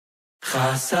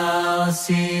חסל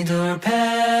סידור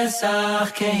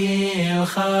פסח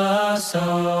כהלכסו,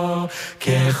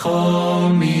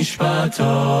 ככל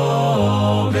משפטו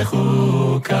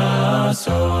וחוקתו,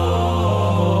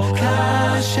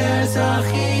 כאשר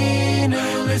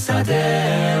זכינו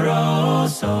לסדר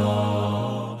אותו.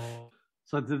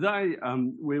 So today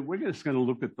we're just going to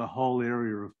look at the whole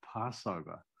area of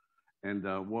Passover and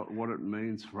what it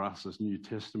means for us as New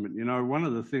Testament. You know, one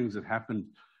of the things that happened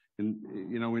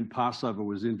when Passover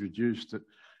was introduced, that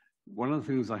one of the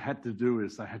things they had to do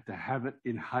is they had to have it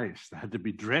in haste. They had to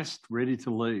be dressed, ready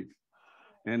to leave.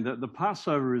 And the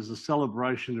Passover is a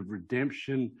celebration of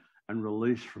redemption and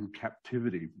release from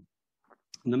captivity.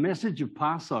 And the message of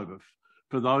Passover,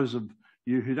 for those of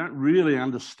you who don't really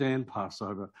understand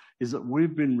Passover, is that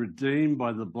we've been redeemed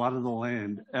by the blood of the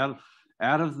Lamb out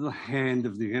of the hand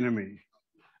of the enemy.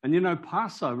 And you know,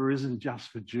 Passover isn't just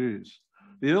for Jews.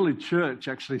 The early church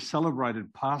actually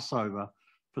celebrated Passover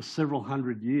for several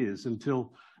hundred years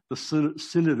until the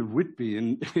Synod of Whitby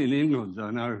in England.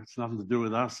 I know it's nothing to do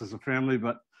with us as a family,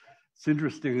 but it's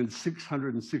interesting. In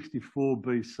 664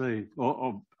 BC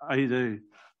or AD,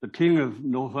 the king of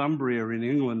Northumbria in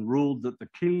England ruled that the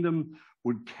kingdom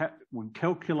would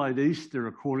calculate Easter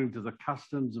according to the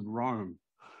customs of Rome,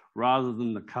 rather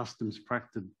than the customs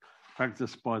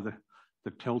practiced by the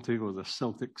Celtic or the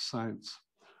Celtic saints.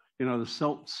 You know, the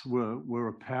Celts were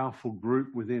a powerful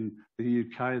group within the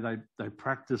UK. They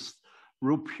practiced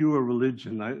real pure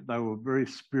religion. They were very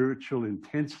spiritual,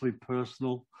 intensely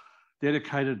personal,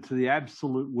 dedicated to the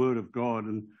absolute word of God.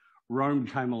 And Rome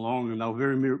came along and they were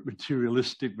very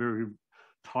materialistic, very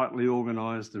tightly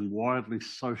organised and widely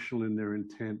social in their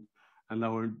intent. And they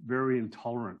were very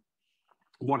intolerant.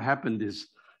 What happened is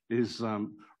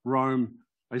Rome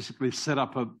basically set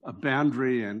up a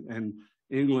boundary and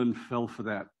England fell for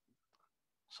that.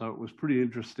 So it was pretty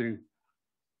interesting.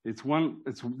 This one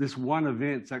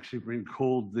event's actually been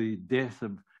called the death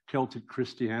of Celtic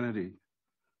Christianity,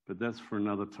 but that's for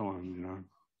another time, you know.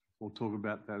 We'll talk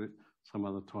about that some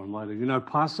other time later. You know,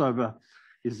 Passover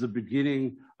is the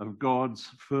beginning of God's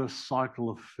first cycle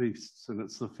of feasts, and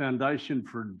it's the foundation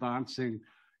for advancing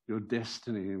your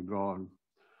destiny in God.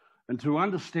 And to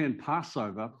understand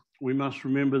Passover, we must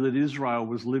remember that Israel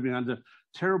was living under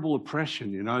terrible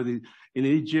oppression. You know, in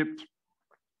Egypt,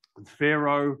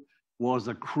 Pharaoh was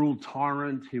a cruel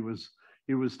tyrant. He was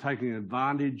taking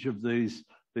advantage of these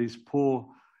poor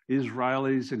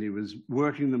Israelis, and he was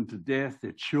working them to death.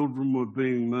 Their children were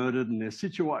being murdered, and their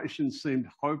situation seemed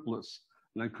hopeless,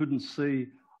 and they couldn't see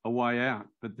a way out.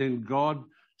 But then God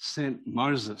sent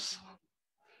Moses.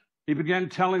 He began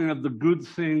telling them of the good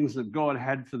things that God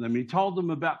had for them. He told them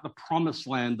about the promised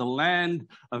land, the land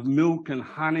of milk and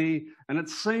honey, and it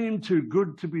seemed too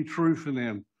good to be true for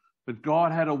them. But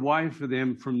God had a way for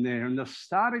them from there. And the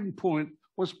starting point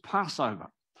was Passover.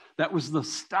 That was the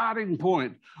starting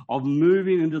point of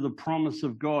moving into the promise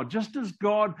of God. Just as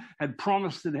God had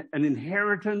promised an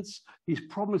inheritance, he's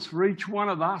promised for each one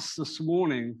of us this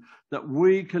morning that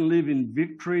we can live in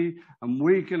victory and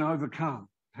we can overcome.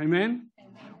 Amen?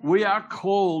 We are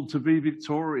called to be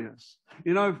victorious.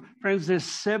 You know, friends,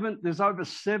 there's over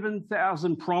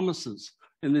 7,000 promises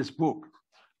in this book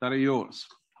that are yours.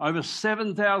 Over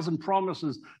 7,000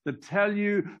 promises that tell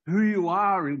you who you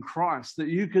are in Christ, that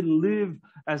you can live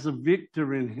as a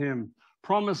victor in him.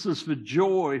 Promises for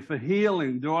joy, for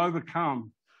healing, to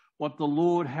overcome what the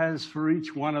Lord has for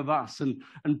each one of us. And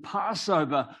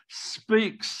Passover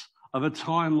speaks of a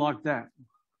time like that.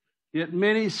 Yet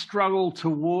many struggle to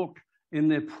walk in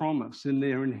their promise, in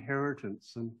their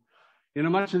inheritance. And you know,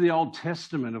 much of the Old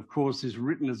Testament, of course, is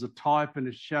written as a type and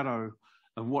a shadow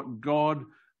of what God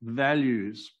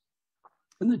values.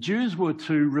 And the Jews were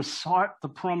to recite the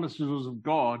promises of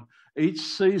God each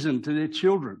season to their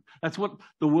children. That's what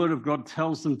the Word of God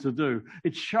tells them to do.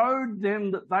 It showed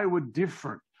them that they were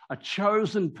different, a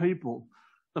chosen people.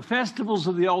 The festivals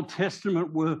of the Old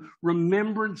Testament were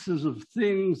remembrances of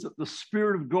things that the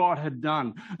Spirit of God had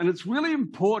done. And it's really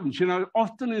important, you know,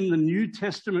 often in the New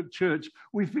Testament church,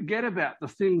 we forget about the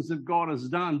things that God has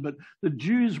done, but the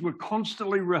Jews were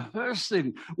constantly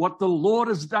rehearsing what the Lord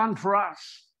has done for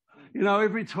us. You know,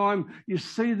 every time you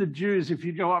see the Jews, if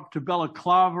you go up to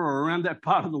Balaclava or around that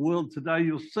part of the world today,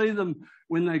 you'll see them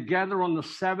when they gather on the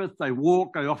Sabbath, they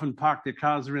walk, they often park their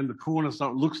cars around the corner, so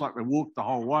it looks like they walk the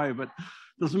whole way, but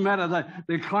doesn't matter.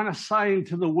 They're kind of saying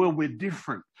to the world, we're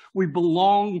different. We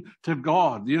belong to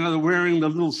God. You know, they're wearing the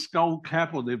little skull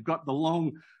cap, or they've got the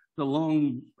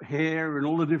long hair and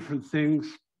all the different things.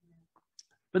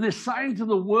 But they're saying to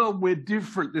the world, we're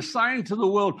different. They're saying to the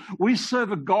world, we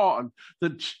serve a God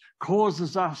that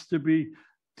causes us to be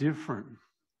different.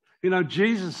 You know,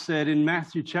 Jesus said in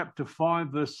Matthew chapter 5,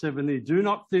 verse 17, do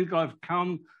not think I've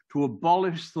come to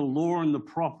abolish the law and the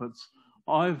prophets.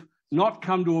 I've not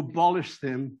come to abolish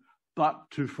them, but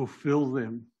to fulfill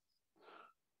them.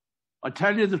 I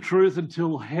tell you the truth,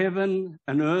 until heaven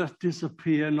and earth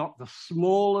disappear, not the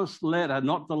smallest letter,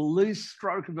 not the least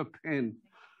stroke of a pen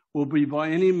will be by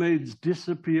any means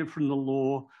disappear from the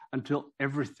law until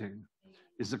everything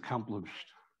is accomplished.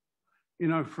 You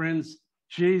know, friends,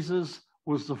 Jesus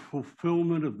was the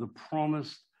fulfillment of the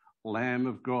promised Lamb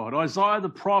of God. Isaiah the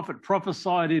prophet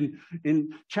prophesied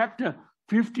in chapter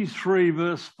 53,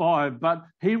 verse 5, but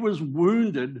he was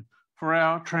wounded for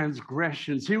our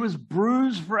transgressions. He was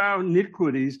bruised for our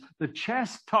iniquities. The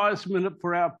chastisement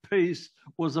for our peace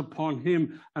was upon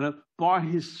him, and by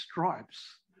his stripes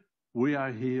we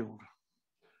are healed.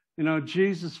 You know,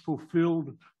 Jesus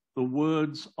fulfilled the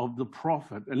words of the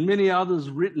prophet and many others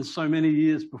written so many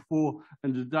years before,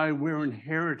 and today we're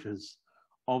inheritors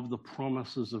of the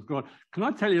promises of God. Can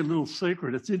I tell you a little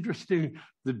secret? It's interesting,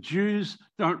 the Jews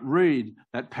don't read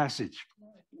that passage.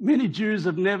 Many Jews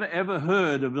have never, ever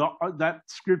heard of that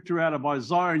scripture out of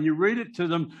Isaiah, and you read it to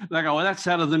them, they go, well, that's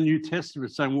out of the New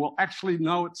Testament. Saying, well, actually,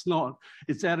 no, it's not.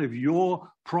 It's out of your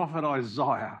prophet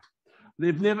Isaiah.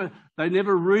 They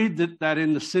never read that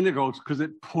in the synagogues because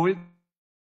it points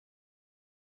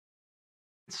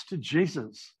to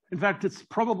Jesus. In fact, it's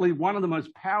probably one of the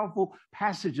most powerful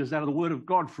passages out of the Word of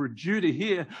God for a Jew to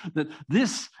hear that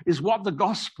this is what the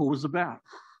gospel was about.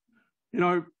 You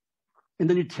know, in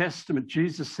the New Testament,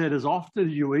 Jesus said, as often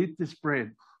as you eat this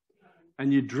bread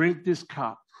and you drink this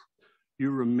cup, you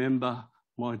remember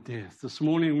my death. This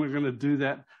morning, we're going to do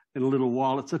that in a little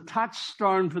while. It's a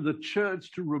touchstone for the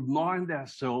church to remind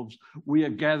ourselves we are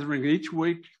gathering each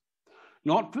week,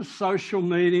 not for social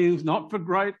meetings, not for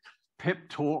great pep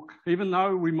talk, even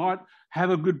though we might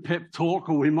have a good pep talk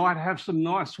or we might have some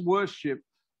nice worship,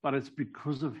 but it's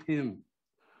because of him.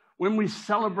 When we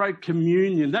celebrate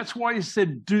communion, that's why he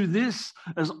said, do this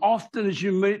as often as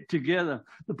you meet together.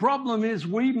 The problem is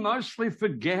we mostly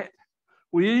forget.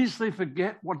 We easily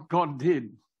forget what God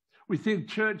did. We think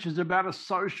church is about a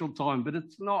social time, but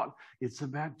it's not. It's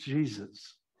about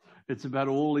Jesus. It's about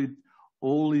all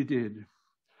he did.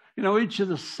 You know, each of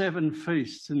the 7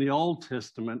 feasts in the Old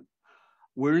Testament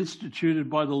were instituted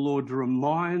by the Lord to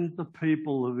remind the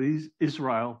people of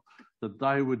Israel that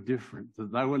they were different,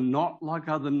 that they were not like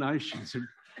other nations.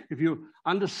 If you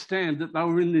understand that they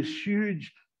were in this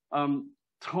huge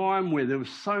time where there were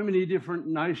so many different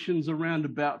nations around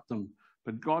about them,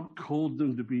 but God called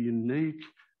them to be unique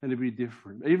and to be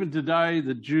different. Even today,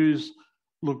 the Jews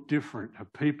look different, a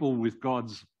people with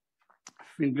God's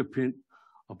fingerprint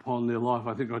upon their life.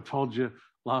 I think I told you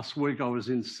last week I was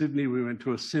in Sydney. We went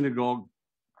to a synagogue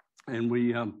and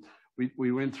we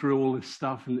went through all this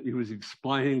stuff, and he was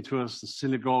explaining to us the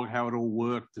synagogue, how it all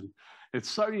worked. And it's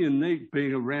so unique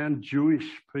being around Jewish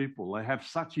people. They have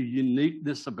such a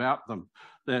uniqueness about them.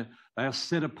 They are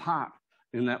set apart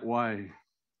in that way.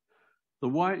 The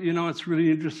way, you know, it's really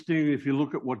interesting if you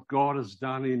look at what God has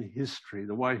done in history,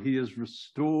 the way he has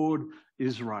restored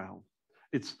Israel.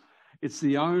 It's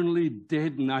the only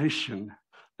dead nation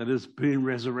that has been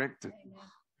resurrected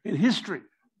in history.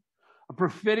 A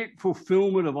prophetic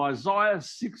fulfillment of Isaiah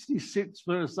 66,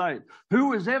 verse 8.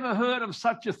 Who has ever heard of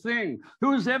such a thing?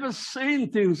 Who has ever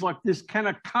seen things like this? Can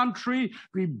a country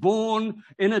be born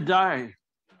in a day?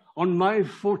 On May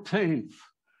 14th,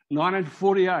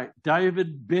 1948,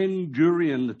 David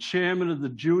Ben-Gurion, the chairman of the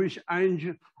Jewish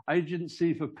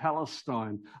Agency for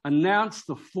Palestine, announced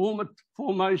the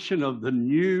formation of the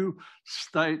new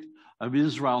state of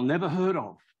Israel. Never heard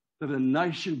of, that a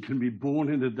nation can be born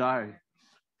in a day.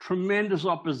 Tremendous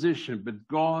opposition, but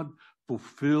God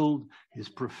fulfilled his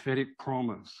prophetic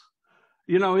promise.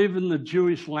 You know, even the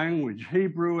Jewish language,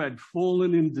 Hebrew, had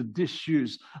fallen into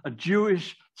disuse. A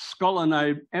Jewish scholar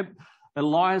named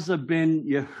Eliezer ben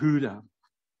Yehuda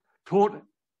taught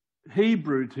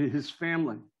Hebrew to his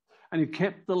family, and he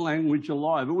kept the language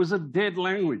alive. It was a dead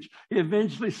language. He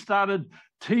eventually started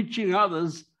teaching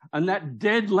others, and that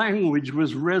dead language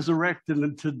was resurrected,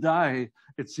 and today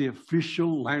it's the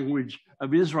official language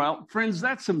of Israel. Friends,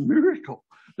 that's a miracle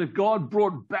that God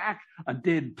brought back a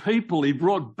dead people. He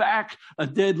brought back a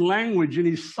dead language, and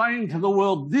he's saying to the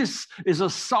world, this is a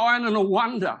sign and a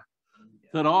wonder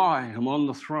that I am on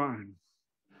the throne.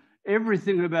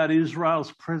 Everything about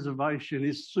Israel's preservation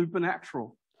is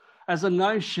supernatural. As a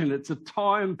nation, it's a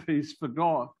timepiece for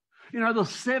God. You know, the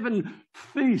 7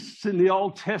 feasts in the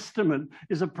Old Testament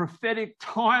is a prophetic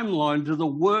timeline to the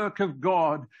work of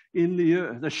God in the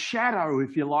earth, a shadow,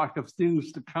 if you like, of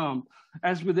things to come.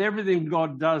 As with everything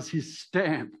God does, his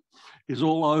stamp is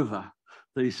all over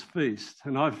these feasts.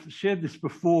 And I've shared this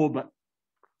before, but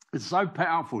it's so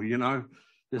powerful, you know.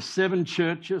 There's 7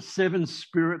 churches, 7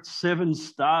 spirits, 7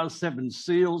 stars, 7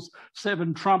 seals,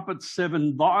 7 trumpets,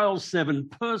 7 vials, 7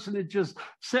 personages,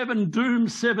 7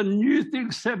 dooms, 7 new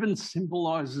things. 7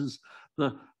 symbolizes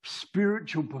the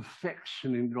spiritual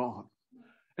perfection in God.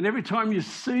 And every time you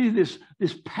see this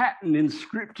pattern in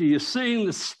Scripture, you're seeing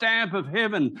the stamp of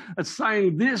heaven. It's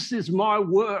saying, this is my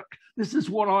work. This is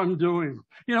what I'm doing.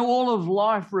 You know, all of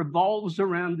life revolves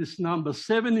around this number.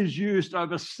 7 is used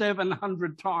over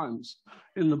 700 times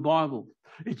in the Bible.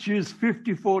 It's used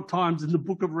 54 times in the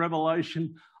book of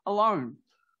Revelation alone.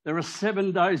 There are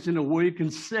 7 days in a week,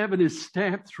 and 7 is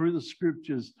stamped through the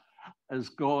Scriptures as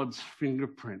God's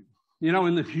fingerprint. You know,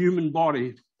 in the human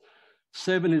body,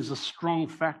 7 is a strong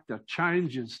factor.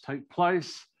 Changes take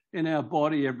place in our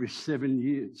body every 7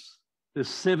 years. There's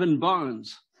 7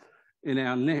 bones in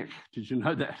our neck. Did you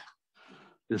know that?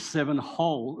 There's 7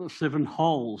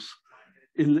 holes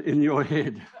in your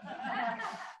head.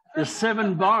 There's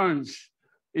 7 bones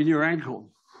in your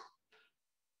ankle.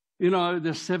 You know,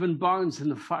 there's 7 bones in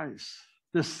the face.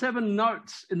 There's 7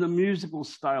 notes in the musical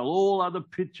scale. All other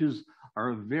pitches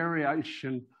are a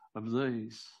variation of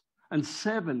these. And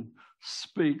 7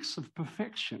 speaks of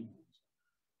perfection.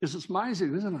 It's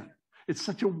amazing, isn't it? It's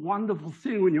such a wonderful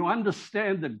thing when you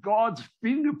understand that God's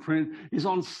fingerprint is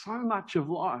on so much of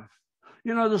life.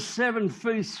 You know, the 7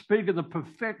 feasts speak of the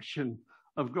perfection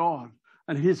of God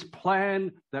and his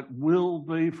plan that will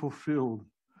be fulfilled.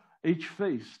 Each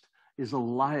feast is a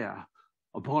layer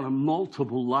upon a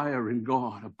multiple layer in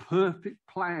God, a perfect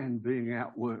plan being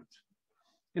outworked.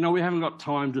 You know, we haven't got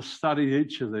time to study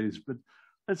each of these, but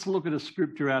let's look at a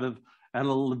scripture out of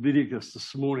Leviticus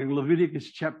this morning.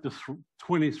 Leviticus chapter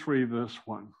 23, verse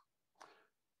 1.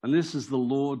 And this is the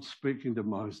Lord speaking to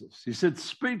Moses. He said,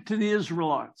 speak to the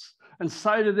Israelites and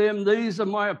say to them, these are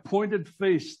my appointed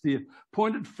feasts, the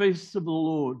appointed feasts of the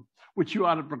Lord, which you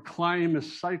are to proclaim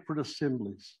as sacred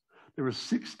assemblies. There are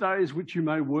 6 days which you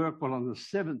may work, but on the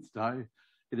 7th day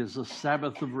it is a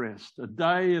Sabbath of rest, a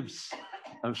day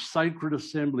of sacred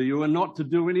assembly. You are not to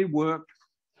do any work.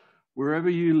 Wherever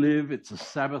you live, it's a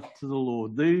Sabbath to the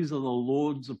Lord. These are the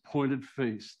Lord's appointed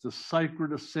feasts, the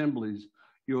sacred assemblies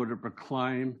you are to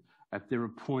proclaim at their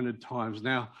appointed times.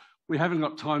 Now, we haven't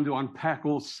got time to unpack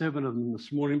all 7 of them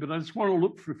this morning, but I just want to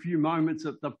look for a few moments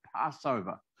at the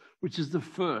Passover, which is the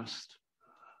first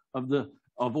of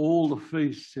all the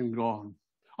feasts in God.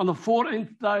 On the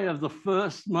 14th day of the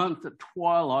first month at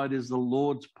twilight is the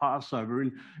Lord's Passover.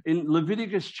 In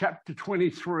Leviticus chapter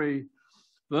 23,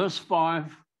 verse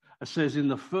 5, it says, in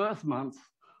the first month,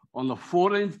 on the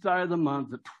 14th day of the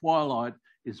month at twilight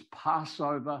is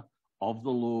Passover of the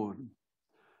Lord.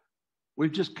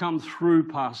 We've just come through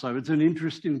Passover. It's an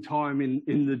interesting time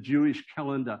in the Jewish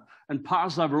calendar. And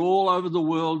Passover, all over the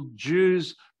world,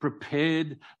 Jews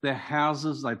prepared their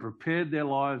houses, they prepared their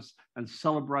lives and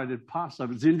celebrated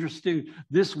Passover. It's interesting,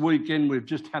 this weekend we've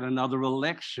just had another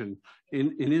election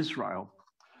in Israel.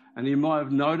 And you might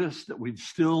have noticed that we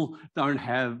still don't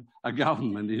have a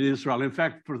government in Israel. In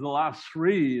fact, for the last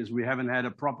 3 years, we haven't had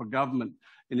a proper government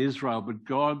in Israel, but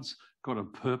God's got a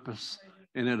purpose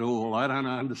in it all. I don't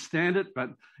understand it,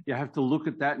 but you have to look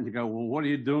at that and you go, well, what are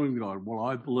you doing, God? Well,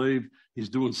 I believe he's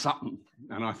doing something,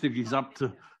 and I think he's up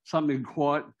to something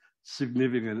quite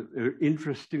significant.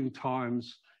 Interesting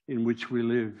times in which we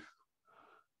live.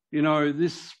 You know,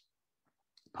 this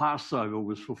Passover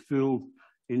was fulfilled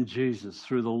in Jesus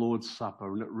through the Lord's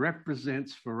Supper, and it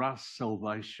represents for us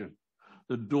salvation,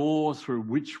 the door through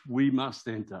which we must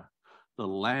enter, the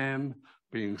Lamb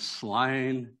being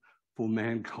slain for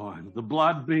mankind, the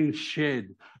blood being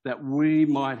shed that we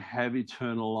might have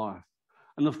eternal life.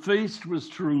 And the feast was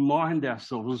to remind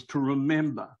ourselves, to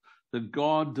remember that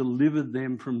God delivered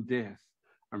them from death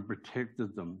and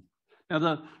protected them.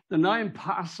 Now, the name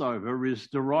Passover is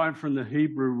derived from the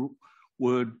Hebrew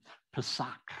word Pesach,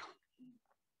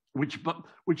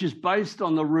 which is based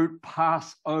on the root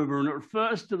Passover, and it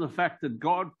refers to the fact that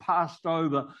God passed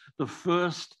over the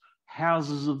first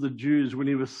houses of the Jews when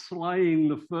he was slaying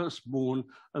the firstborn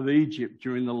of Egypt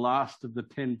during the last of the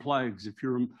 10 plagues. If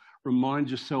you remind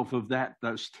yourself of that,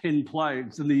 those 10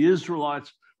 plagues, and the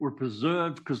Israelites were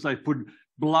preserved because they put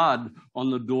blood on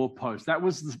the doorpost. That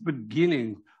was the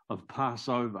beginning of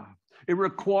Passover. It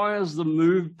requires the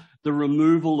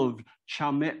removal of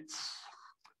chametz,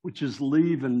 which is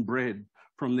leavened bread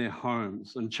from their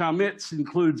homes. And chametz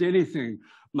includes anything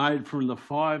made from the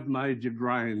 5 major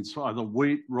grains, either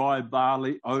wheat, rye,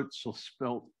 barley, oats, or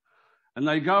spelt. And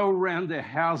they go around their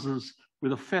houses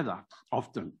with a feather,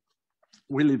 often.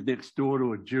 We live next door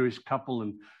to a Jewish couple,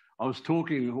 and I was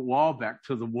talking a while back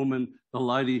to the woman, the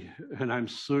lady, her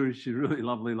name's Sue. She's a really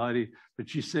lovely lady. But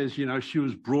she says, you know, she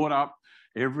was brought up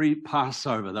every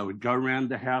Passover. They would go around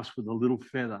the house with a little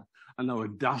feather and they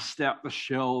would dust out the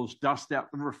shelves, dust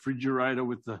out the refrigerator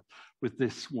with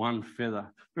this one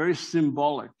feather. Very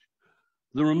symbolic.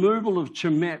 The removal of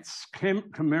chametz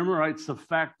commemorates the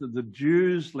fact that the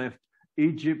Jews left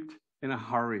Egypt in a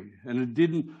hurry and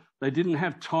they didn't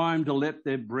have time to let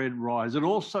their bread rise. It's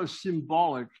also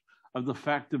symbolic of the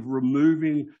fact of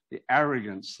removing the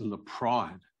arrogance and the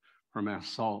pride from our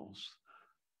souls.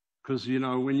 Because, you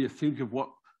know, when you think of what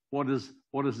does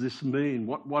this mean?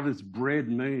 What does bread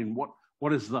mean?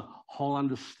 What is the whole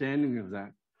understanding of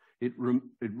that?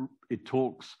 It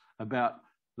talks about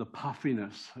the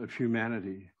puffiness of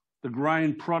humanity. The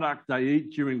grain product they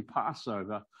eat during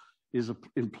Passover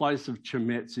in place of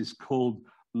chametz is called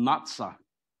matzah.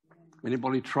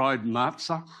 Anybody tried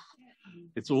matzah?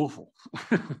 It's awful.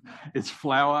 It's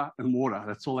flour and water.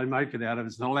 That's all they make it out of.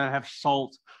 It's not allowed to have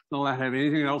salt, not allowed to have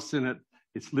anything else in it.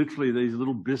 It's literally these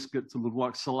little biscuits that look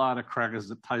like salada crackers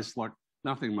that taste like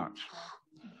nothing much.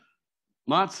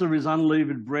 Matzah is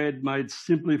unleavened bread made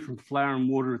simply from flour and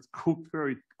water. It's cooked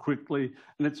very quickly,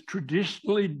 and it's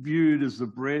traditionally viewed as the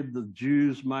bread the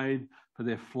Jews made for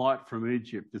their flight from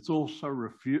Egypt. It's also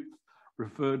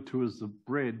referred to as the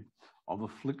bread of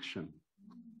affliction.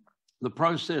 The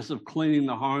process of cleaning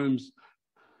the homes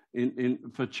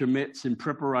for chametz in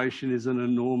preparation is an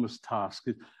enormous task.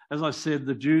 As I said,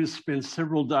 the Jews spend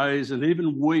several days and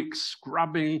even weeks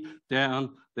scrubbing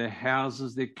down their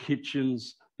houses, their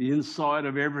kitchens, the inside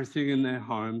of everything in their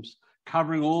homes,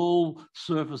 covering all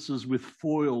surfaces with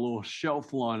foil or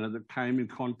shelf liner that came in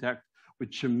contact with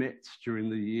chametz during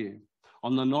the year.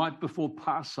 On the night before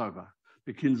Passover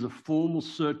begins a formal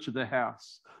search of the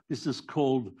house. This is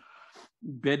called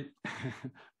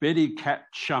Bedikat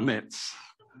chametz,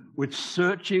 which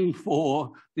searching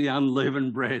for the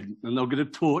unleavened bread. And they'll get a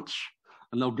torch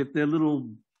and they'll get their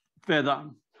little feather.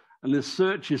 And the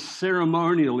search is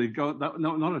ceremonially,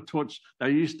 not a torch. They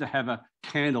used to have a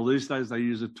candle. These days they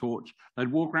use a torch.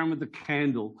 They'd walk around with a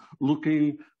candle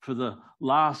looking for the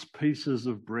last pieces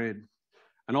of bread,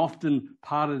 and often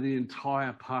part of the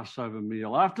entire Passover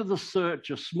meal. After the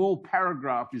search, a small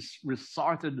paragraph is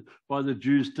recited by the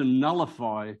Jews to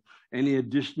nullify any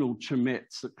additional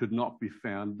chametz that could not be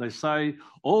found. They say,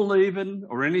 all leaven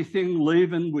or anything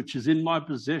leaven which is in my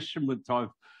possession, which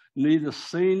I've neither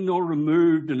seen nor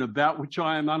removed, and about which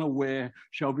I am unaware,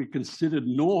 shall be considered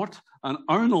naught and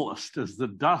ownerless as the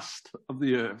dust of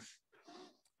the earth.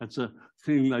 That's a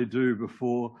thing they do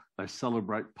before they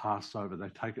celebrate Passover. They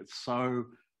take it so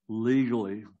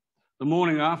legally. The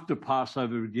morning after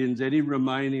Passover begins, any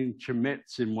remaining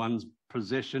chametz in one's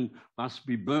possession must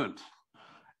be burnt.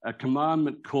 A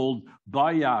commandment called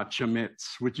bayar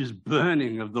chametz, which is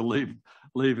burning of the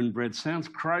leavened bread. Sounds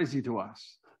crazy to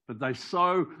us, but they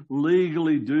so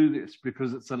legally do this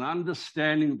because it's an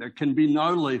understanding there can be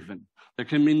no leaven, there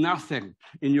can be nothing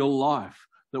in your life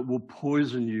that will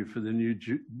poison you for the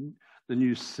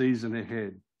new season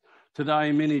ahead.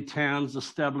 Today, many towns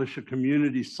establish a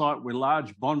community site where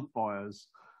large bonfires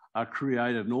are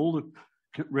created and all the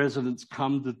residents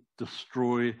come to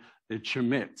destroy their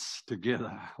chametz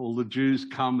together. All the Jews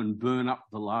come and burn up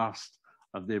the last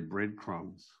of their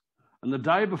breadcrumbs. And the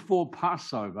day before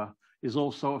Passover is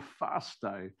also a fast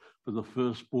day for the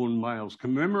firstborn males,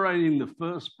 commemorating the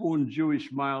firstborn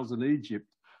Jewish males in Egypt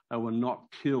that were not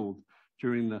killed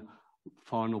during the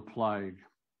final plague.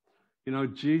 You know,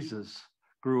 Jesus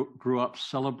grew up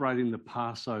celebrating the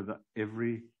Passover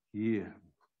every year.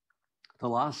 The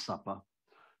Last Supper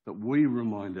that we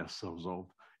remind ourselves of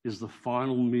is the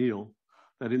final meal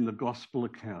that in the gospel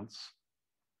accounts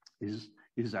is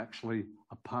actually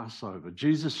a Passover.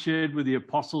 Jesus shared with the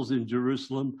apostles in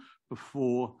Jerusalem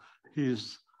before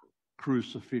his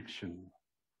crucifixion.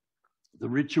 The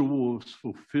ritual was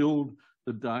fulfilled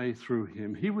the day through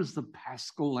him. He was the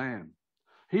Paschal Lamb.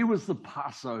 He was the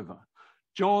Passover.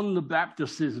 John the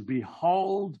Baptist says,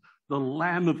 behold the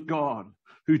Lamb of God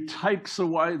who takes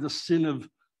away the sin of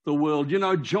the world. You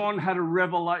know, John had a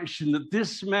revelation that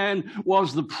this man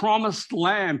was the promised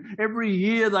lamb. Every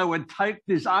year they would take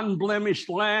this unblemished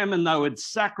lamb and they would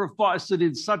sacrifice it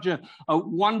in such a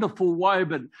wonderful way.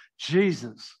 But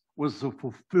Jesus was the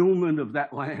fulfillment of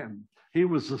that lamb. He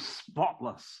was the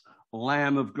spotless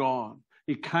Lamb of God.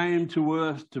 He came to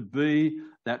earth to be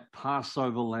that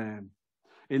Passover lamb.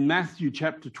 In Matthew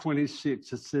chapter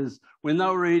 26, it says, when they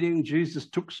were eating, Jesus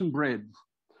took some bread,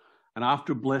 and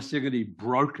after blessing it, he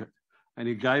broke it, and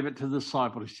he gave it to the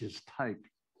disciples. He says, take,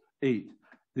 eat,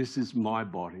 this is my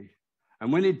body.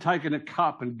 And when he'd taken a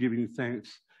cup and giving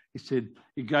thanks, He said,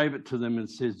 he gave it to them and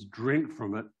says, drink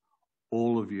from it,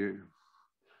 all of you.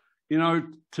 You know,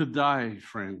 today,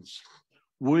 friends,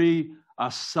 we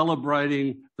are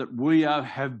celebrating that we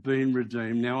have been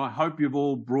redeemed. Now, I hope you've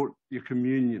all brought your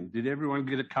communion. Did everyone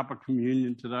get a cup of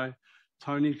communion today?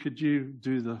 Tony, could you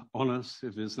do the honours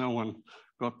if there's no one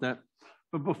got that?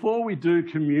 But before we do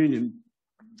communion,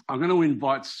 I'm going to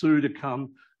invite Sue to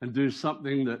come and do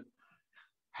something that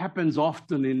happens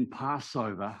often in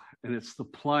Passover, and it's the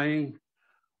playing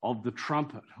of the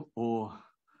trumpet. Or,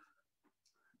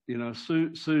 you know,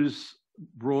 Sue's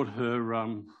brought her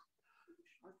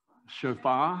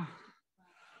shofar,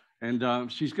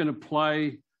 and she's going to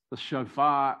play the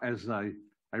shofar as a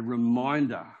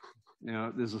reminder.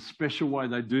 Now, there's a special way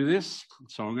they do this,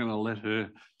 so I'm going to let her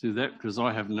do that because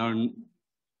I have known.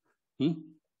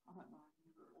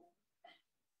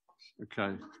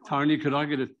 Okay. Tony, could I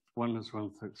get one as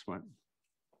well? Thanks, mate.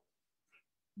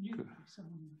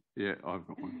 Yeah, I've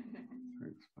got one.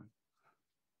 Thanks, mate.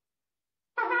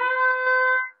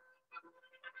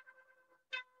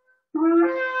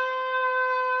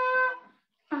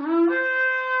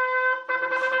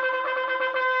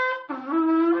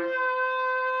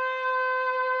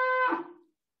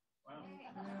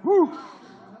 Woo.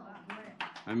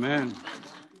 Amen.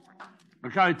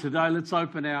 Okay, today let's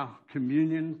open our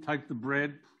communion, take the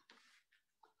bread.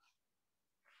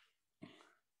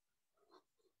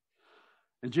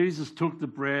 And Jesus took the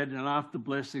bread, and after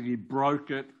blessing, he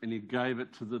broke it and he gave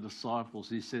it to the disciples.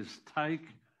 He says, take,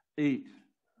 eat.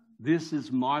 This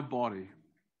is my body,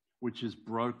 which is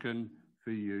broken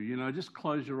for you. You know, just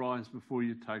close your eyes before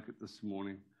you take it this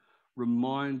morning.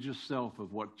 Remind yourself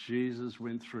of what Jesus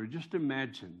went through. Just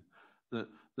imagine that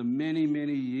the many,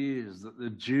 many years that the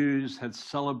Jews had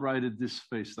celebrated this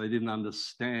feast, they didn't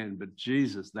understand. But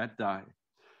Jesus, that day,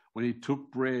 when he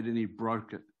took bread and he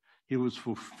broke it, he was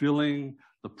fulfilling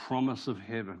the promise of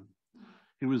heaven.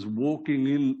 He was walking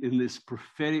in this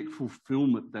prophetic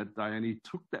fulfillment that day, and he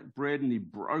took that bread and he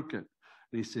broke it. And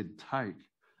he said, take,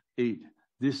 eat.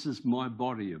 This is my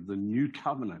body of the new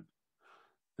covenant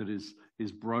that is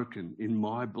broken in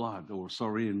my blood, or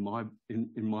sorry, in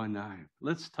my name.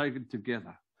 Let's take it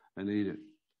together and eat it.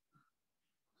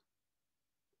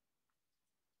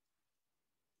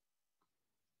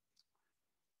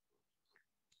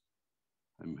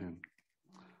 Amen.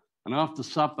 And after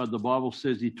supper, the Bible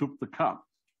says he took the cup.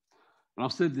 And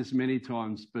I've said this many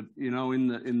times, but you know, in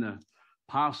the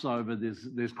Passover,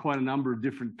 there's quite a number of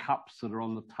different cups that are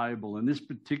on the table. And this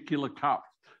particular cup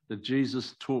that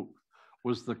Jesus took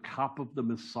was the cup of the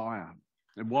Messiah.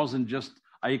 It wasn't just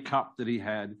a cup that he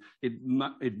had. It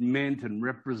meant and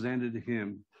represented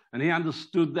him. And he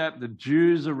understood that. The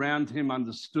Jews around him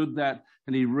understood that.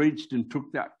 And he reached and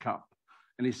took that cup.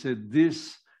 And he said,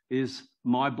 this is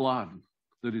my blood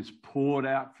that is poured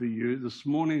out for you. This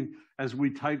morning, as we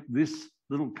take this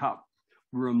little cup,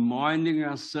 reminding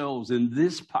ourselves in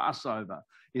this Passover,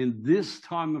 in this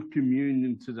time of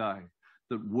communion today,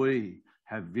 that we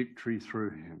have victory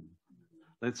through him.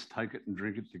 Let's take it and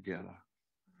drink it together.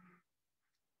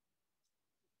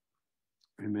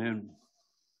 Amen.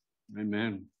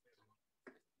 Amen.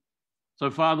 So,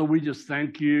 Father, we just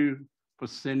thank you for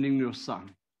sending your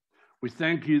Son. We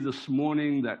thank you this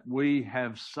morning that we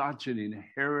have such an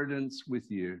inheritance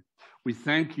with you. We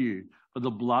thank you for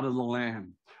the blood of the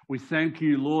Lamb. We thank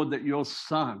you, Lord, that your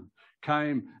Son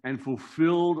came and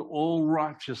fulfilled all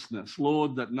righteousness.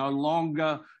 Lord, that no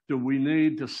longer do we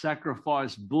need to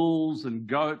sacrifice bulls and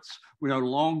goats. No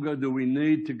longer do we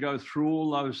need to go through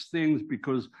all those things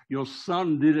because your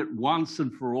Son did it once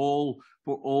and for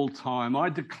all time. I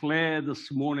declare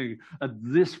this morning at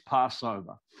this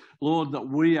Passover, Lord, that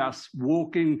we are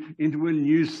walking into a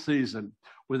new season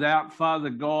without, Father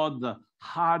God, the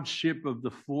hardship of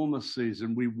the former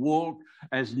season. We walk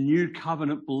as new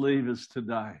covenant believers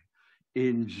today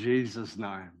in Jesus'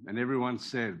 name. And everyone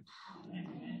said,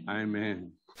 Amen.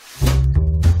 Amen.